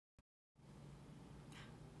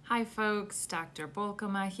Hi folks, Dr.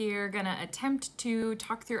 Bolkema here, gonna attempt to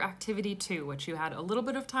talk through activity 2, which you had a little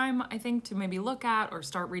bit of time, I think, to maybe look at or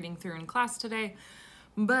start reading through in class today,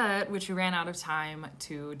 but which you ran out of time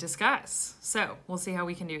to discuss. So we'll see how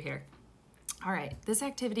we can do here. All right, this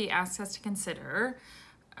activity asks us to consider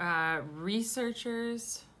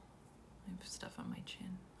researchers, I have stuff on my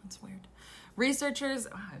chin, that's weird. Researchers,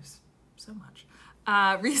 oh, I have so much.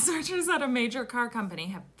 Researchers at a major car company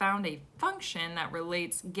have found a function that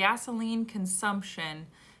relates gasoline consumption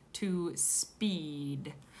to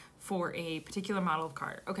speed for a particular model of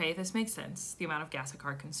car. Okay, this makes sense. The amount of gas a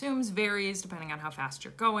car consumes varies depending on how fast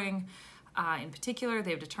you're going. In particular,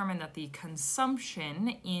 they've determined that the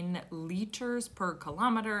consumption in liters per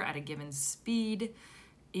kilometer at a given speed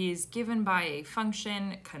is given by a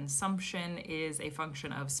function. Consumption is a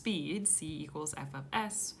function of speed, C equals F of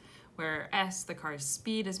S, where S, the car's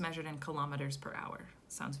speed, is measured in kilometers per hour.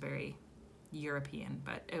 Sounds very European,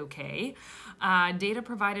 but okay. Data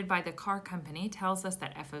provided by the car company tells us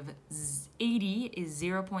that F of 80 is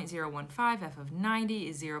 0.015, F of 90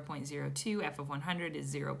 is 0.02, F of 100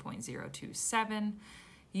 is 0.027.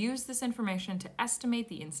 Use this information to estimate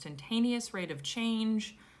the instantaneous rate of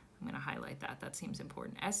change. I'm going to highlight that. That seems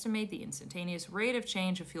important. Estimate the instantaneous rate of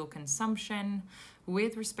change of fuel consumption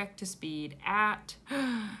with respect to speed at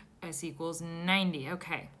S equals 90.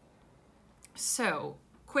 Okay. So,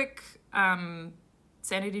 quick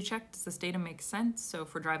sanity check. Does this data make sense? So,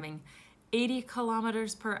 if we're driving 80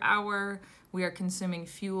 kilometers per hour, we are consuming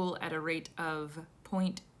fuel at a rate of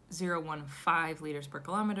 0.015 liters per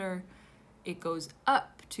kilometer. It goes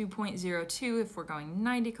up to 0.02 if we're going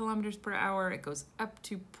 90 kilometers per hour. It goes up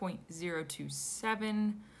to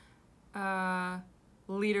 0.027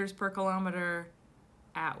 liters per kilometer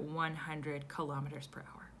at 100 kilometers per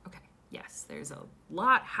hour. Okay, yes, there's a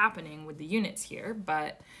lot happening with the units here,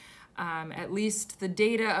 but at least the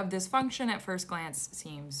data of this function at first glance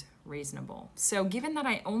seems reasonable. So given that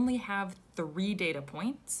I only have 3 data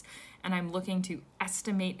points, and I'm looking to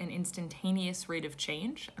estimate an instantaneous rate of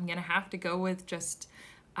change, I'm gonna have to go with just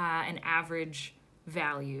an average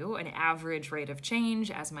value, an average rate of change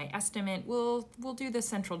as my estimate. We'll do the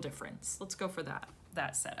central difference. Let's go for that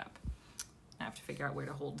setup. I have to figure out where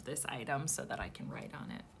to hold this item so that I can write on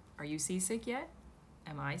it. Are you seasick yet?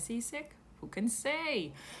 Am I seasick? Who can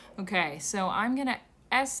say? Okay, so I'm gonna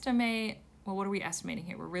estimate, well, what are we estimating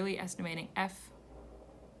here? We're really estimating F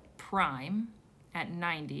prime at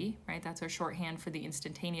 90, right? That's our shorthand for the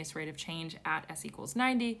instantaneous rate of change at S equals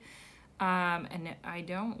 90. And I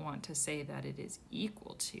don't want to say that it is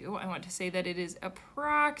equal to, I want to say that it is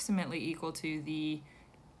approximately equal to the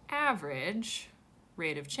average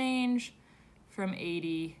rate of change from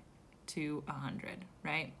 80 to 100,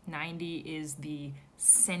 right? 90 is the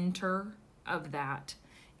center of that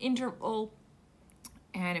interval.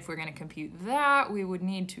 And if we're going to compute that, we would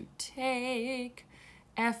need to take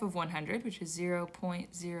F of 100, which is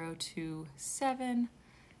 0.027,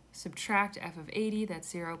 subtract F of 80,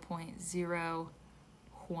 that's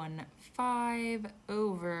 0.015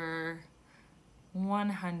 over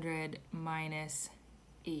 100 minus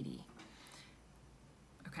 80.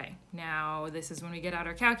 Okay, now this is when we get out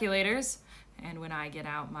our calculators and when I get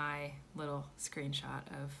out my little screenshot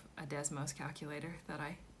of a Desmos calculator that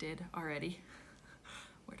I did already.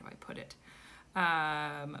 Where do I put it?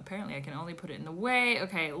 Apparently I can only put it in the way.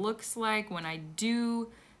 Okay, it looks like when I do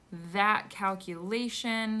that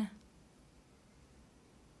calculation,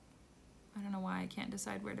 I don't know why I can't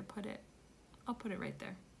decide where to put it. I'll put it right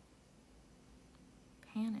there.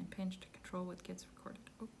 Pan and pinch to control what gets recorded.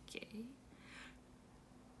 Okay.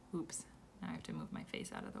 Oops, now I have to move my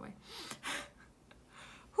face out of the way.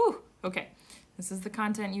 Whew, okay. This is the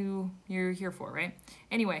content you're here for, right?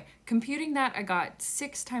 Anyway, computing that, I got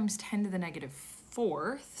 6 times 10 to the negative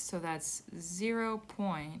 4th, so that's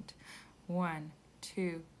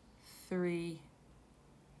 0.123,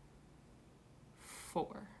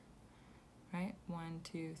 right? 1,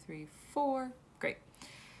 2, 3, 4. Great.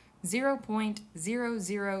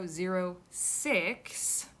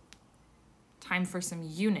 0.0006. Time for some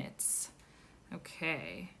units.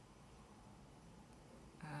 Okay.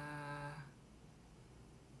 I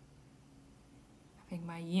think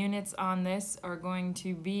my units on this are going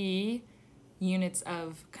to be units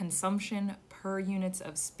of consumption per units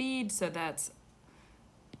of speed. So that's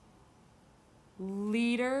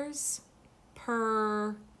liters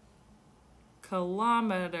per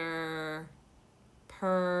kilometer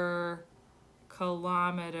per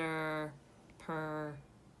kilometer per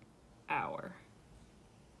hour.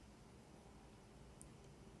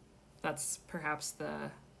 That's perhaps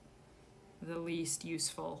the least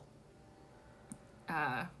useful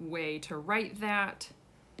way to write that.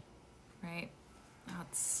 right?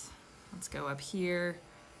 Let's go up here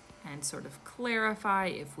and sort of clarify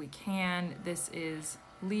if we can. This is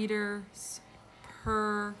liters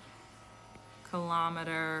per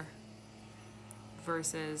kilometer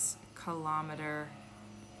versus kilometer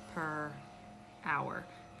per hour.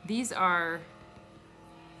 These are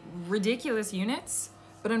ridiculous units,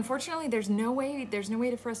 but unfortunately there's no way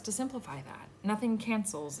for us to simplify that. Nothing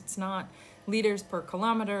cancels. It's not liters per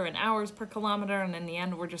kilometer and hours per kilometer, and in the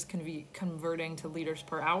end we're just converting to liters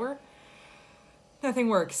per hour. Nothing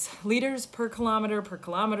works. Liters per kilometer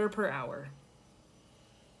per hour.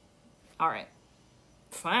 All right,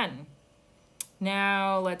 fun.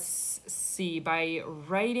 Now let's see, by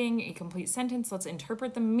writing a complete sentence, let's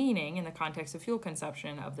interpret the meaning in the context of fuel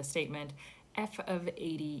consumption of the statement F of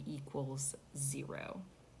 80 equals 0.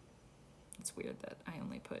 It's weird that I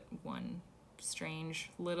only put one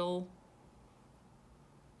strange little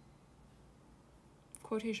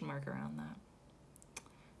quotation mark around that.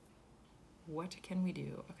 What can we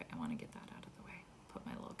do? Okay, I want to get that out of the way. Put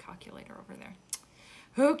my little calculator over there.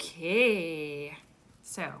 Okay,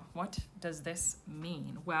 so what does this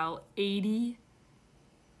mean? Well, 80,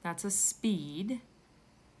 that's a speed,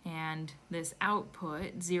 and this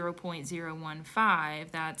output,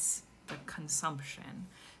 0.015, that's the consumption.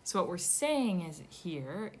 So what we're saying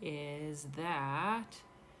is that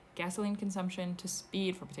gasoline consumption to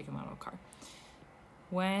speed for a particular model of car.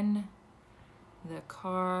 When the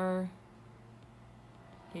car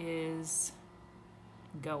is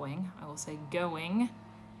going, I will say going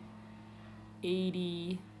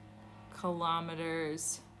 80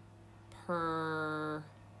 kilometers per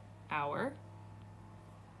hour,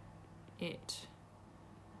 it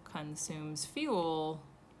consumes fuel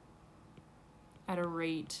at a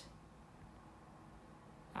rate,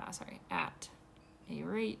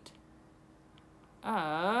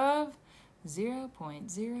 of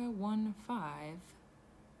 0.015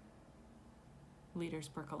 liters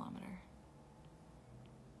per kilometer.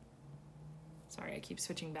 Sorry, I keep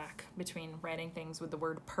switching back between writing things with the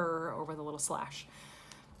word per or with a little slash.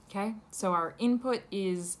 Okay, so our input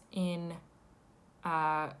is in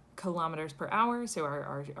kilometers per hour, so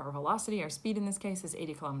our velocity, our speed in this case, is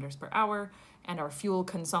 80 kilometers per hour, and our fuel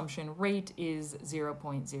consumption rate is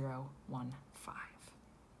 0.015.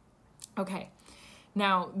 Okay,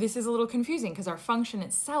 now this is a little confusing because our function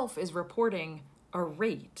itself is reporting a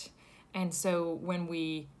rate, and so when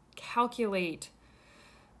we calculate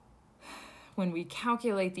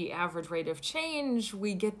the average rate of change,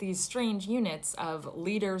 we get these strange units of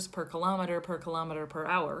liters per kilometer per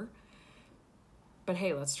hour. But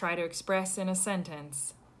hey, let's try to express in a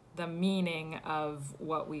sentence the meaning of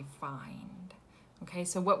what we find. Okay,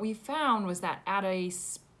 so what we found was that at a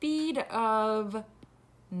speed of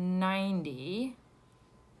 90,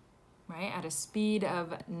 right, at a speed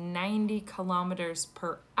of 90 kilometers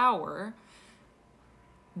per hour,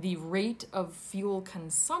 the rate of fuel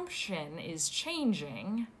consumption is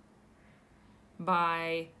changing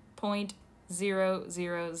by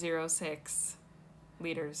 0.0006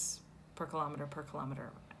 liters per kilometer per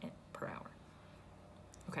hour.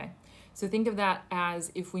 Okay, so think of that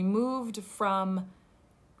as if we moved from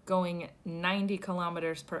going 90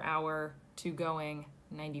 kilometers per hour to going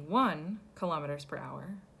 91 kilometers per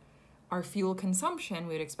hour, our fuel consumption,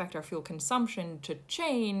 we would expect our fuel consumption to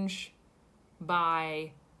change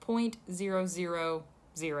by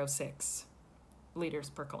 0.0006 liters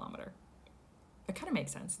per kilometer. That kind of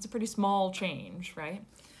makes sense. It's a pretty small change, right?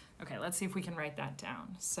 Okay, let's see if we can write that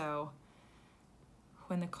down. So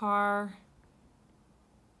when the car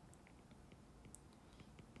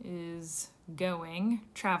is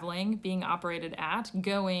traveling, being operated at,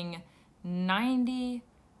 going 90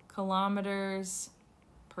 kilometers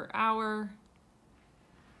per hour,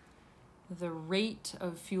 the rate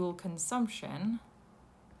of fuel consumption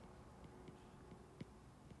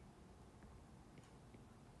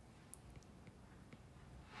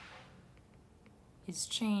is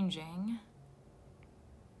changing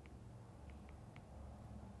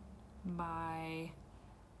by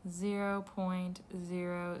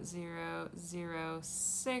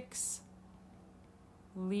 0.0006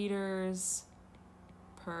 liters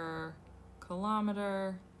per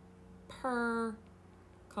kilometer per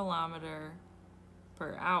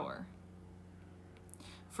hour.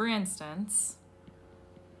 For instance,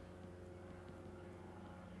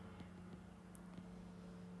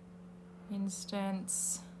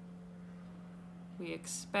 we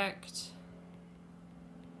expect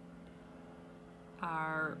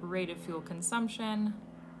our rate of fuel consumption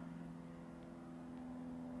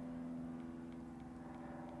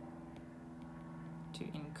to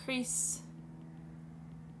increase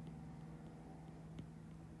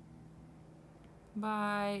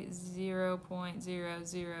by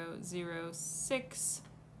 0.0006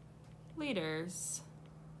 liters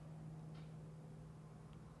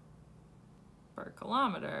per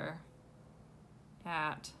kilometer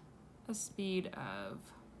at a speed of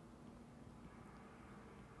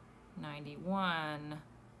 91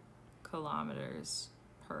 kilometers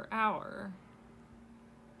per hour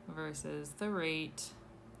versus the rate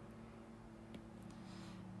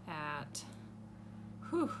at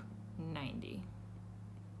 90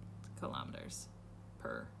 kilometers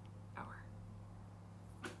per hour.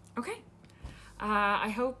 Okay, I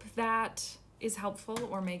hope that is helpful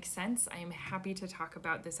or makes sense. I am happy to talk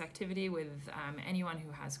about this activity with anyone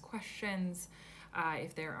who has questions.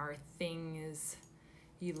 If there are things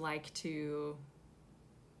you'd like to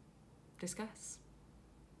discuss.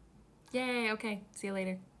 Yay, okay, see you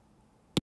later.